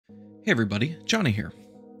Hey everybody, Johnny here.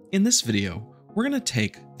 In this video, we're going to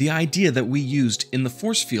take the idea that we used in the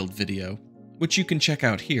force field video, which you can check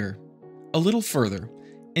out here, a little further,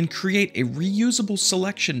 and create a reusable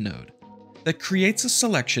selection node that creates a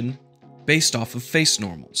selection based off of face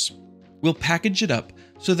normals. We'll package it up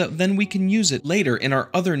so that then we can use it later in our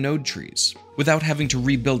other node trees, without having to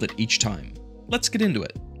rebuild it each time. Let's get into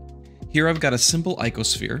it. Here I've got a simple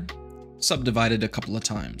icosphere, subdivided a couple of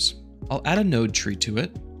times. I'll add a node tree to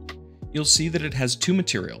it. You'll see that it has two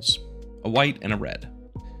materials, a white and a red.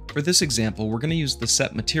 For this example, we're going to use the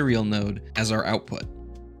set material node as our output.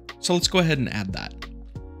 So let's go ahead and add that.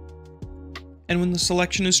 And when the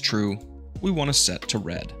selection is true, we want to set to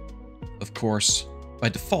red. Of course, by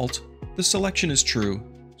default, the selection is true,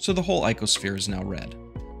 so the whole icosphere is now red.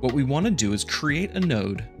 What we want to do is create a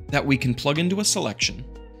node that we can plug into a selection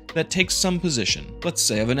that takes some position, let's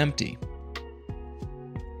say of an empty.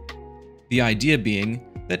 The idea being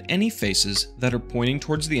that any faces that are pointing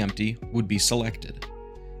towards the empty would be selected.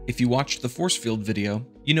 If you watched the force field video,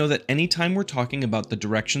 you know that anytime we're talking about the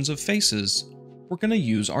directions of faces, we're going to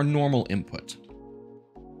use our normal input.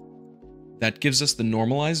 That gives us the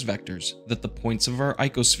normalized vectors that the points of our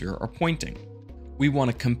icosphere are pointing. We want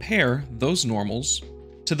to compare those normals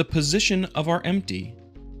to the position of our empty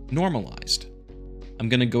normalized. I'm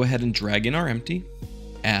going to go ahead and drag in our empty,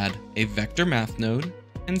 add a vector math node,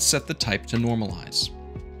 and set the type to normalize.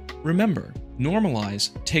 Remember,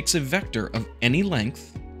 normalize takes a vector of any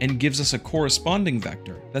length and gives us a corresponding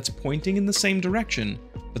vector that's pointing in the same direction,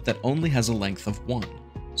 but that only has a length of 1.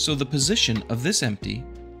 So the position of this empty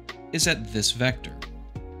is at this vector.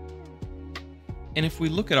 And if we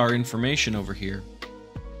look at our information over here,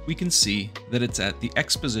 we can see that it's at the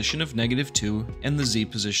x position of -2 and the z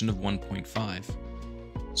position of 1.5.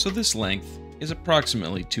 So this length is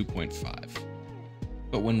approximately 2.5.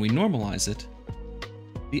 But when we normalize it,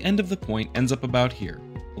 the end of the point ends up about here.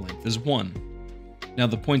 The length is 1. Now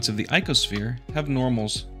the points of the icosphere have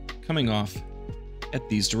normals coming off at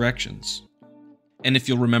these directions. And if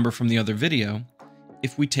you'll remember from the other video,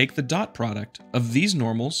 if we take the dot product of these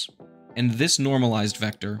normals and this normalized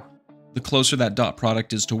vector, the closer that dot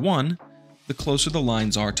product is to 1, the closer the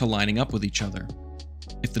lines are to lining up with each other.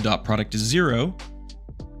 If the dot product is 0,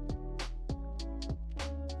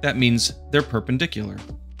 that means they're perpendicular.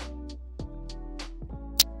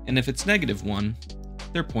 And if it's -1,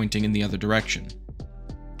 they're pointing in the other direction.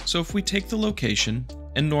 So if we take the location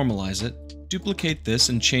and normalize it, duplicate this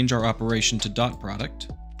and change our operation to dot product,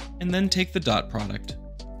 and then take the dot product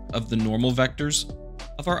of the normal vectors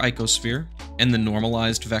of our icosphere and the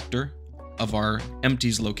normalized vector of our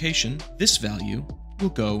empty's location, this value will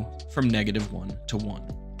go from -1 to 1.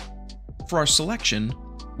 For our selection,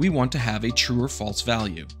 we want to have a true or false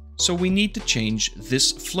value, so we need to change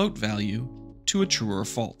this float value to a true or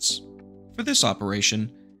false. For this operation,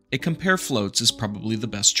 a compare floats is probably the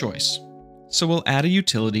best choice. So we'll add a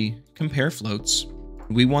utility, compare floats.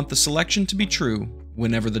 We want the selection to be true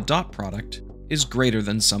whenever the dot product is greater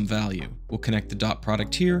than some value. We'll connect the dot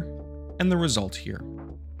product here and the result here.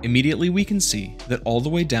 Immediately we can see that all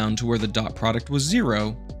the way down to where the dot product was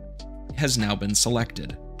 0 has now been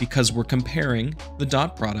selected, because we're comparing the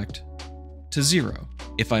dot product to 0.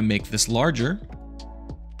 If I make this larger,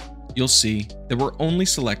 you'll see that we're only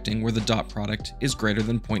selecting where the dot product is greater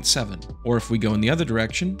than 0.7, or if we go in the other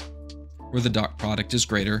direction, where the dot product is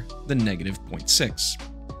greater than -0.6.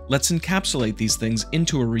 Let's encapsulate these things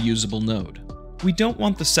into a reusable node. We don't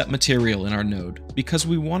want the set material in our node because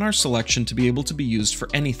we want our selection to be able to be used for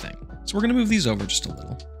anything. So we're going to move these over just a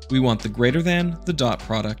little. We want the greater than, the dot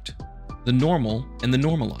product, the normal, and the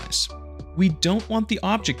normalize. We don't want the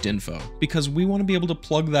object info because we want to be able to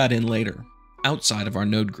plug that in later, outside of our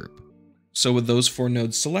node group. So with those 4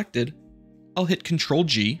 nodes selected, I'll hit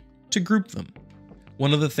Ctrl-G to group them.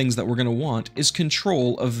 One of the things that we're going to want is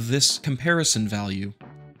control of this comparison value,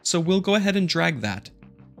 so we'll go ahead and drag that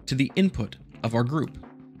to the input of our group.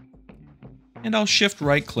 And I'll shift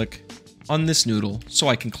right click on this noodle so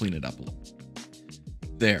I can clean it up a little.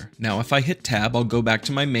 There, now if I hit tab, I'll go back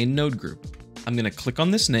to my main node group. I'm going to click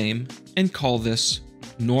on this name and call this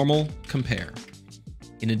normal compare.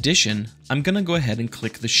 In addition, I'm going to go ahead and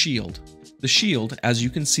click the shield. The shield, as you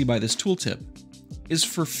can see by this tooltip, is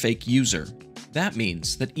for fake user. That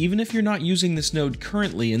means that even if you're not using this node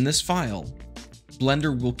currently in this file,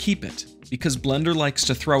 Blender will keep it, because Blender likes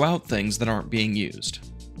to throw out things that aren't being used.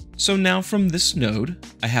 So now from this node,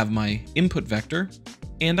 I have my input vector,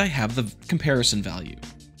 and I have the comparison value.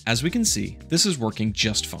 As we can see, this is working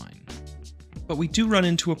just fine. But we do run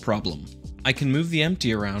into a problem. I can move the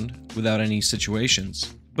empty around without any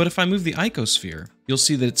situations, But if I move the icosphere, you'll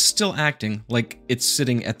see that it's still acting like it's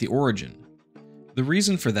sitting at the origin. The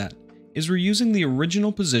reason for that is we're using the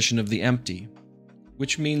original position of the empty,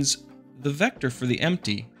 which means the vector for the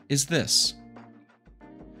empty is this.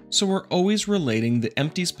 So we're always relating the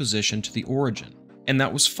empty's position to the origin, and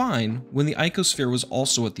that was fine when the icosphere was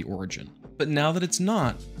also at the origin. But now that it's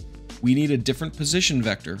not, we need a different position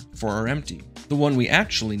vector for our empty. The one we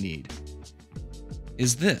actually need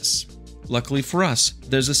is this. Luckily for us,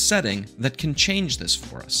 there's a setting that can change this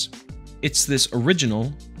for us. It's this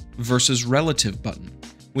original versus relative button.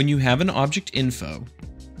 When you have an object info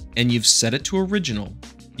and you've set it to original,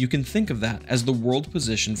 you can think of that as the world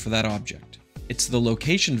position for that object. It's the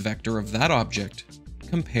location vector of that object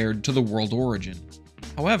compared to the world origin.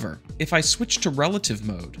 However, if I switch to relative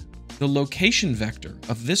mode, the location vector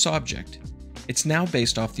of this object, it's now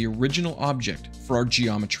based off the original object for our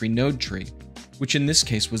geometry node tree, which in this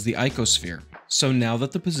case was the icosphere. So now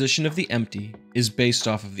that the position of the empty is based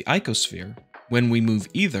off of the icosphere, when we move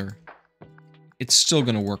either, it's still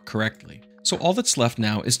going to work correctly. So all that's left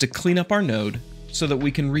now is to clean up our node so that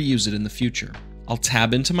we can reuse it in the future. I'll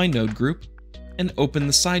tab into my node group and open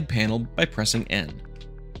the side panel by pressing N.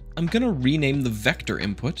 I'm going to rename the vector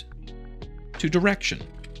input to direction.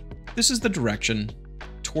 This is the direction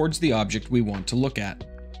towards the object we want to look at.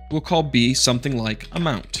 We'll call B something like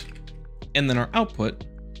amount. And then our output,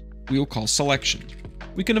 we will call selection.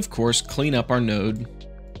 We can of course clean up our node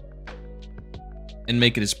and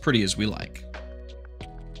make it as pretty as we like.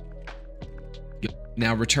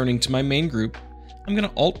 Now returning to my main group, I'm going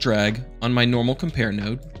to alt drag on my normal compare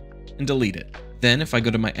node and delete it. Then if I go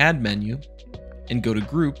to my add menu and go to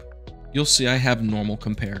group, you'll see I have normal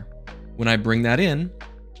compare. When I bring that in,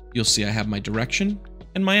 you'll see I have my direction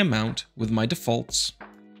and my amount with my defaults,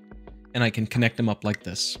 and I can connect them up like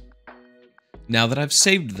this. Now that I've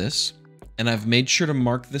saved this, and I've made sure to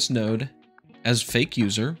mark this node as fake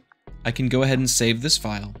user, I can go ahead and save this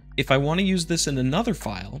file. If I want to use this in another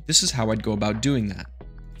file, this is how I'd go about doing that.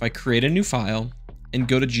 If I create a new file and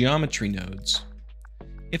go to geometry nodes,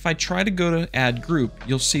 if I try to go to add group,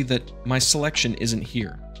 you'll see that my selection isn't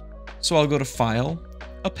here. So I'll go to File,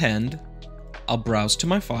 Append, I'll browse to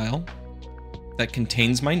my file that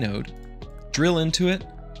contains my node, drill into it,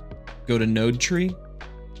 go to Node Tree,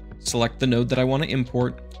 select the node that I want to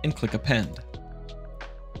import, and click Append.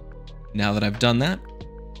 Now that I've done that,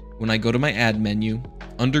 when I go to my Add menu,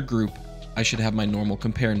 under Group, I should have my normal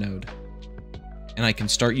compare node, and I can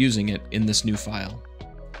start using it in this new file.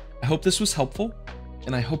 I hope this was helpful,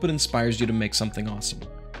 and I hope it inspires you to make something awesome.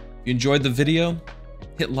 If you enjoyed the video,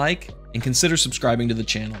 hit like and consider subscribing to the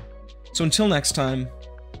channel. So until next time,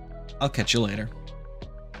 I'll catch you later.